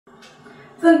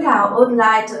Phương Thảo would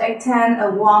like to extend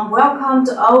a warm welcome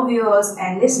to all viewers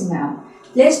and listeners.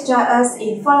 Please join us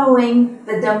in following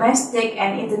the domestic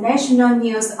and international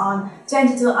news on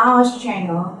 22 Hours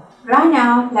channel. Right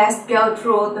now, let's go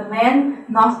through the main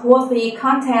noteworthy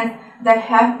content that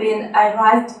have been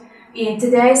arrived in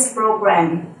today's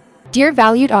program. Dear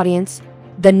valued audience,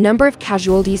 the number of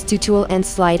casualties due to a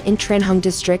landslide in Tranhung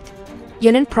District,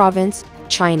 Yunnan Province,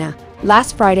 China,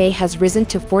 last Friday has risen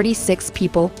to 46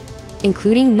 people,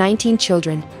 including 19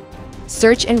 children.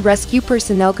 Search and rescue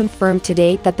personnel confirmed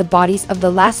today that the bodies of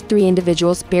the last 3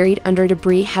 individuals buried under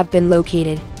debris have been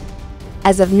located.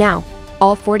 As of now,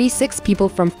 all 46 people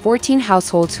from 14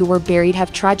 households who were buried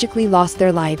have tragically lost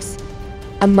their lives.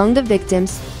 Among the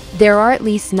victims, there are at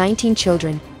least 19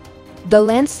 children. The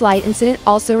landslide incident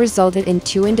also resulted in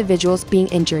 2 individuals being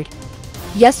injured.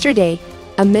 Yesterday,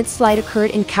 a mid-slide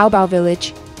occurred in Caobao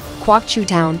Village, Kwakchu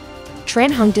Town,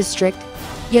 Tranhung District,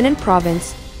 Yunnan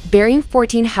Province, burying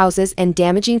 14 houses and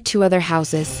damaging 2 other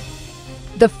houses.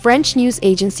 The French news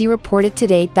agency reported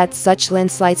today that such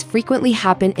landslides frequently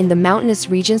happen in the mountainous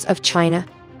regions of China,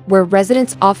 where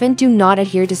residents often do not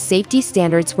adhere to safety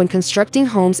standards when constructing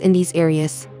homes in these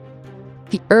areas.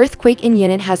 The earthquake in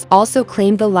Yunnan has also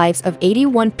claimed the lives of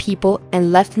 81 people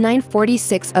and left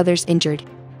 946 others injured.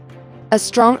 A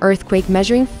strong earthquake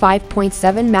measuring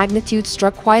 5.7 magnitude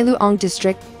struck Huailuong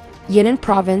District, Yunnan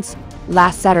Province,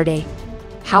 last Saturday.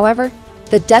 However,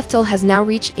 the death toll has now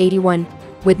reached 81,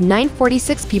 with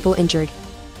 946 people injured.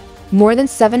 More than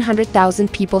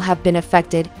 700,000 people have been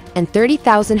affected, and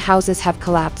 30,000 houses have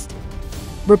collapsed.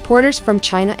 Reporters from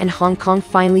China and Hong Kong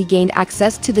finally gained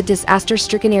access to the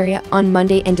disaster-stricken area on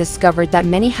Monday and discovered that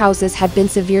many houses had been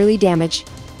severely damaged,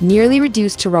 nearly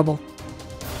reduced to rubble.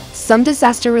 Some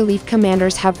disaster relief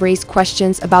commanders have raised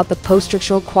questions about the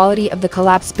post-structural quality of the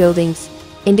collapsed buildings,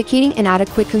 indicating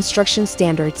inadequate construction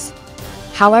standards.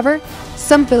 However,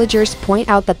 some villagers point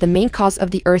out that the main cause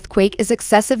of the earthquake is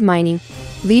excessive mining,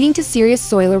 leading to serious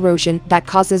soil erosion that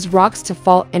causes rocks to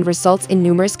fall and results in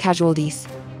numerous casualties.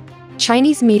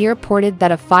 Chinese media reported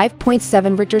that a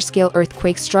 5.7 Richter scale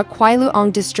earthquake struck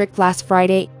Huailuong District last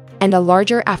Friday, and a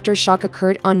larger aftershock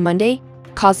occurred on Monday,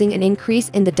 causing an increase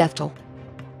in the death toll.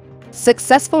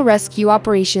 Successful rescue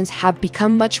operations have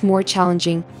become much more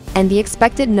challenging, and the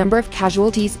expected number of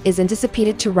casualties is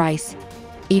anticipated to rise.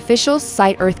 Officials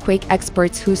cite earthquake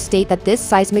experts who state that this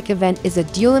seismic event is a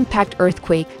dual-impact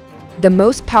earthquake, the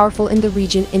most powerful in the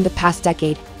region in the past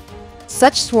decade.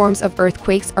 Such swarms of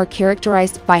earthquakes are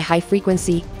characterized by high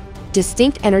frequency,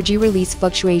 distinct energy release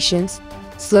fluctuations,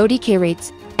 slow decay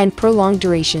rates, and prolonged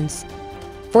durations.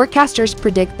 Forecasters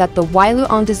predict that the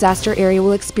Huailuong disaster area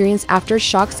will experience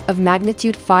aftershocks of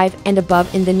magnitude 5 and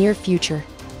above in the near future.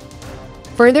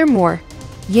 Furthermore,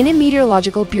 Yunnan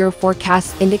Meteorological Bureau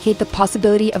forecasts indicate the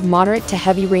possibility of moderate to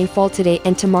heavy rainfall today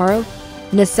and tomorrow,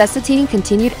 necessitating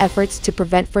continued efforts to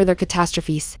prevent further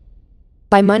catastrophes.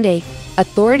 By Monday,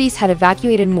 authorities had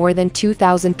evacuated more than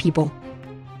 2,000 people.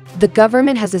 The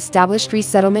government has established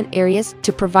resettlement areas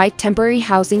to provide temporary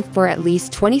housing for at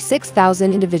least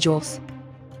 26,000 individuals.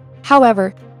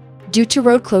 However, due to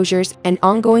road closures and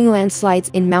ongoing landslides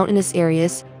in mountainous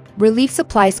areas, relief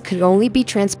supplies could only be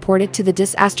transported to the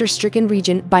disaster-stricken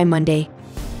region by Monday.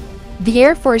 The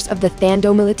Air Force of the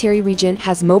Thando military region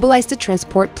has mobilized a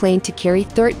transport plane to carry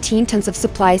 13 tons of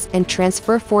supplies and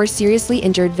transfer 4 seriously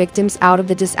injured victims out of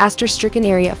the disaster-stricken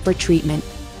area for treatment.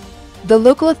 The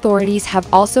local authorities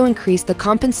have also increased the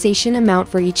compensation amount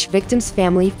for each victim's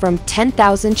family from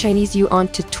 10,000 Chinese yuan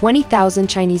to 20,000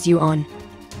 Chinese yuan.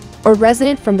 A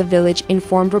resident from the village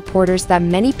informed reporters that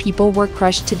many people were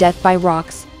crushed to death by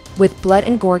rocks, with blood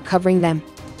and gore covering them.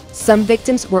 Some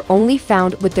victims were only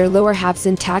found with their lower halves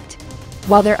intact,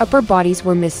 while their upper bodies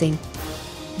were missing.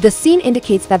 The scene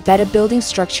indicates that better building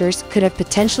structures could have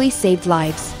potentially saved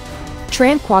lives.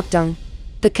 Tran Kwakdung,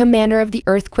 the commander of the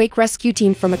earthquake rescue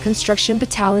team from a construction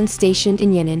battalion stationed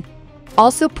in Yunnan,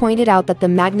 also pointed out that the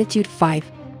magnitude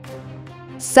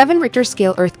 5.7 Richter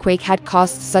scale earthquake had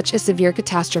caused such a severe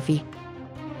catastrophe.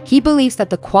 He believes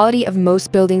that the quality of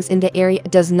most buildings in the area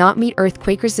does not meet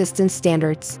earthquake resistance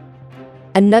standards.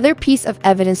 Another piece of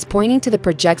evidence pointing to the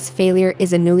project's failure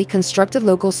is a newly constructed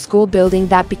local school building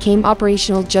that became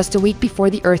operational just a week before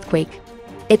the earthquake.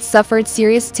 It suffered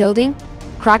serious tilting,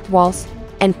 cracked walls,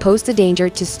 and posed a danger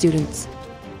to students.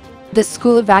 The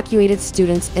school evacuated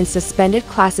students and suspended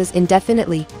classes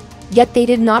indefinitely, yet they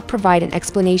did not provide an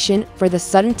explanation for the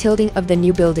sudden tilting of the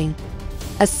new building.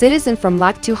 A citizen from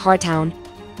Laktu Har Town,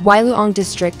 Huailuong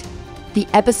District, the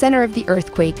epicenter of the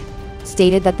earthquake,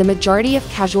 stated that the majority of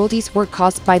casualties were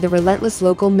caused by the relentless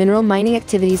local mineral mining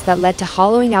activities that led to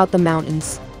hollowing out the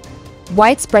mountains.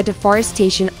 Widespread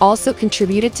deforestation also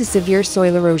contributed to severe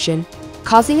soil erosion,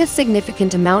 causing a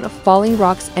significant amount of falling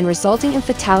rocks and resulting in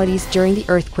fatalities during the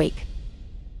earthquake.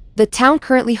 The town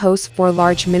currently hosts 4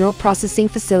 large mineral processing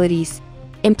facilities,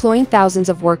 employing thousands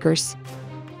of workers.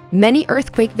 Many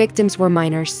earthquake victims were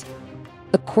miners.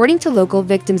 According to local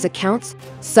victims' accounts,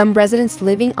 some residents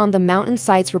living on the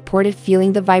mountainsides reported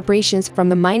feeling the vibrations from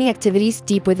the mining activities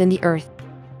deep within the earth.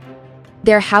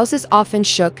 Their houses often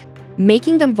shook,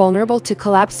 making them vulnerable to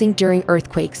collapsing during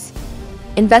earthquakes.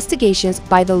 Investigations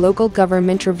by the local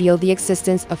government revealed the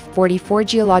existence of 44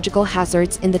 geological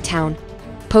hazards in the town,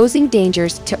 posing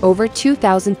dangers to over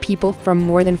 2,000 people from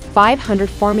more than 500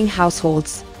 farming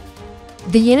households.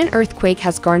 The Yunnan earthquake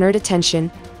has garnered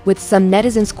attention, with some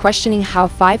netizens questioning how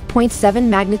 5.7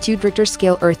 magnitude Richter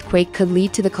scale earthquake could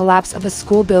lead to the collapse of a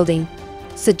school building,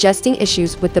 suggesting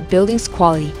issues with the building's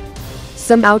quality.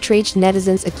 Some outraged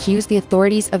netizens accused the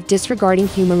authorities of disregarding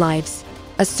human lives,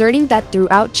 asserting that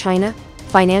throughout China,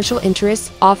 financial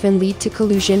interests often lead to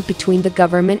collusion between the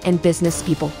government and business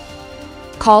people.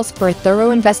 Calls for a thorough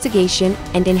investigation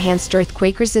and enhanced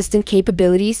earthquake-resistant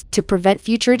capabilities to prevent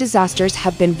future disasters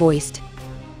have been voiced.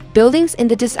 Buildings in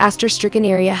the disaster-stricken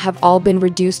area have all been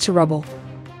reduced to rubble.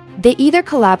 They either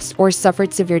collapsed or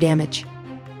suffered severe damage.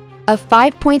 A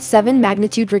 5.7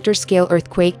 magnitude Richter scale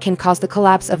earthquake can cause the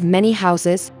collapse of many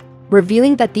houses,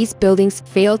 revealing that these buildings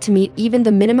fail to meet even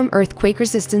the minimum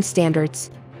earthquake-resistance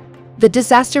standards. The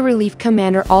disaster relief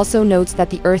commander also notes that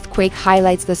the earthquake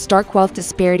highlights the stark wealth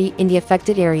disparity in the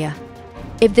affected area.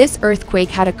 If this earthquake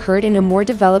had occurred in a more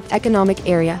developed economic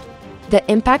area, the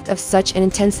impact of such an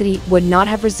intensity would not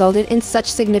have resulted in such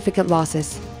significant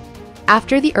losses.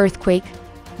 After the earthquake,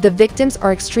 the victims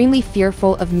are extremely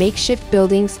fearful of makeshift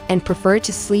buildings and prefer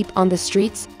to sleep on the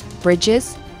streets,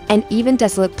 bridges, and even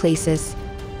desolate places.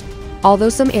 Although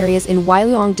some areas in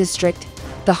Yunnan district,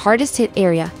 the hardest hit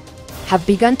area, have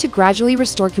begun to gradually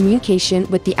restore communication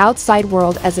with the outside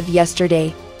world as of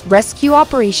yesterday, rescue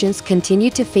operations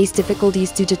continue to face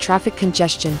difficulties due to traffic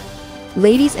congestion.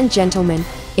 Ladies and gentlemen,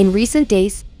 in recent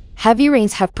days, heavy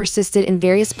rains have persisted in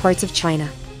various parts of China.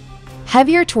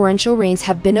 Heavier torrential rains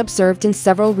have been observed in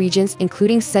several regions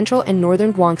including central and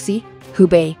northern Guangxi,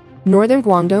 Hubei, northern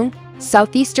Guangdong,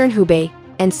 southeastern Hubei,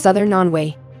 and southern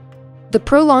Anhui. The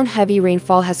prolonged heavy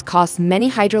rainfall has caused many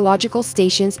hydrological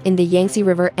stations in the Yangtze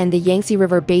River and the Yangtze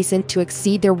River Basin to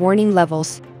exceed their warning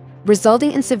levels,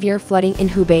 resulting in severe flooding in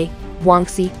Hubei,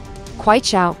 Guangxi,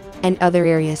 Quaichao, and other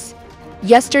areas.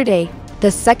 Yesterday, the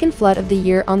second flood of the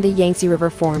year on the Yangtze River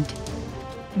formed.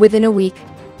 Within a week,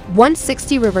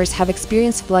 160 rivers have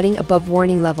experienced flooding above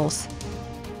warning levels.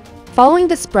 Following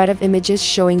the spread of images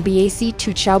showing BAC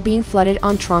Tuchao being flooded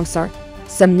on Trongsar,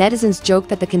 some netizens joked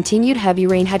that the continued heavy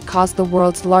rain had caused the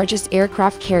world's largest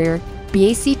aircraft carrier,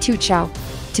 BAC Tuchao,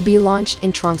 to be launched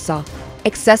in Trongsar.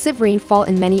 Excessive rainfall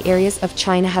in many areas of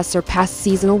China has surpassed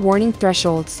seasonal warning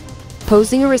thresholds,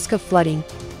 posing a risk of flooding.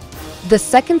 The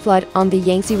second flood on the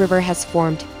Yangtze River has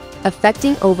formed,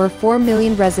 affecting over 4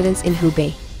 million residents in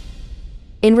Hubei.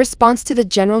 In response to the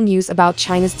general news about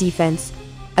China's defense,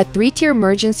 a 3-tier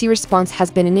emergency response has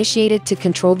been initiated to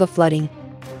control the flooding.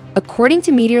 According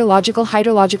to meteorological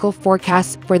hydrological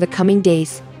forecasts for the coming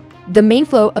days, the main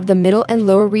flow of the middle and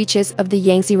lower reaches of the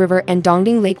Yangtze River and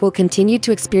Dongting Lake will continue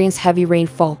to experience heavy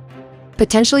rainfall,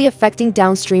 potentially affecting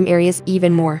downstream areas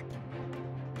even more.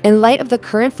 In light of the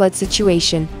current flood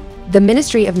situation, the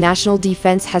Ministry of National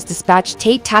Defense has dispatched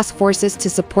 8 task forces to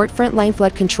support frontline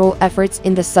flood control efforts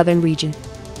in the southern region.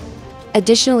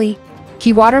 Additionally,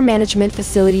 key water management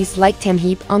facilities like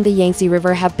Tamheap on the Yangtze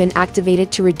River have been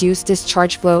activated to reduce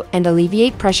discharge flow and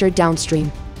alleviate pressure downstream.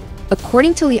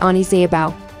 According to Liani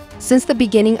Zayabao, since the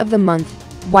beginning of the month,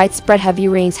 widespread heavy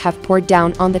rains have poured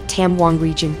down on the Tamwang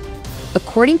region.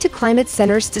 According to Climate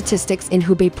Center statistics in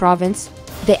Hubei province,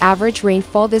 the average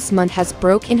rainfall this month has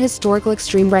broken historical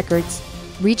extreme records,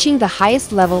 reaching the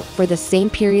highest level for the same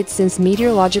period since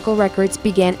meteorological records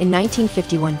began in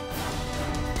 1951.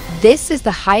 This is the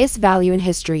highest value in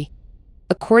history.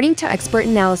 According to expert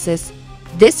analysis,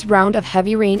 this round of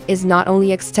heavy rain is not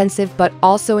only extensive but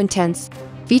also intense,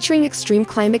 featuring extreme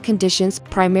climate conditions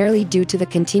primarily due to the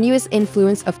continuous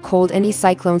influence of cold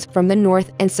anticyclones from the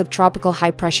north and subtropical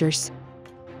high pressures.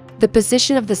 The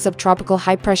position of the subtropical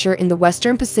high pressure in the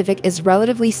western Pacific is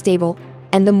relatively stable,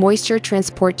 and the moisture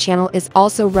transport channel is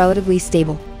also relatively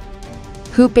stable.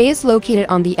 Hubei is located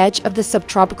on the edge of the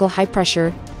subtropical high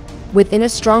pressure, within a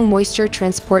strong moisture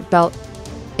transport belt,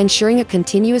 ensuring a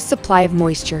continuous supply of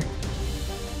moisture.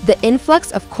 The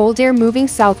influx of cold air moving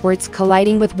southwards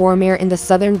colliding with warm air in the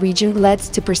southern region led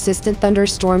to persistent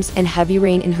thunderstorms and heavy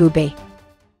rain in Hubei.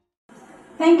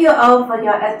 Thank you all for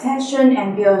your attention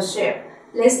and viewership.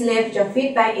 Please leave your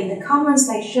feedback in the comment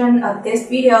section of this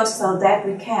video so that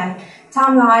we can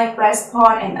timeline,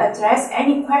 respond, and address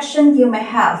any question you may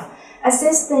have.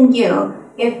 Assisting you.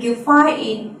 If you find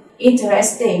it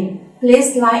interesting,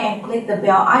 please like and click the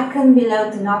bell icon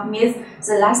below to not miss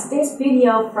the latest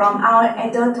video from our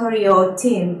editorial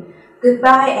team.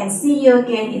 Goodbye and see you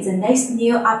again in the next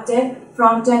new update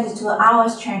from 22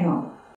 Hours channel.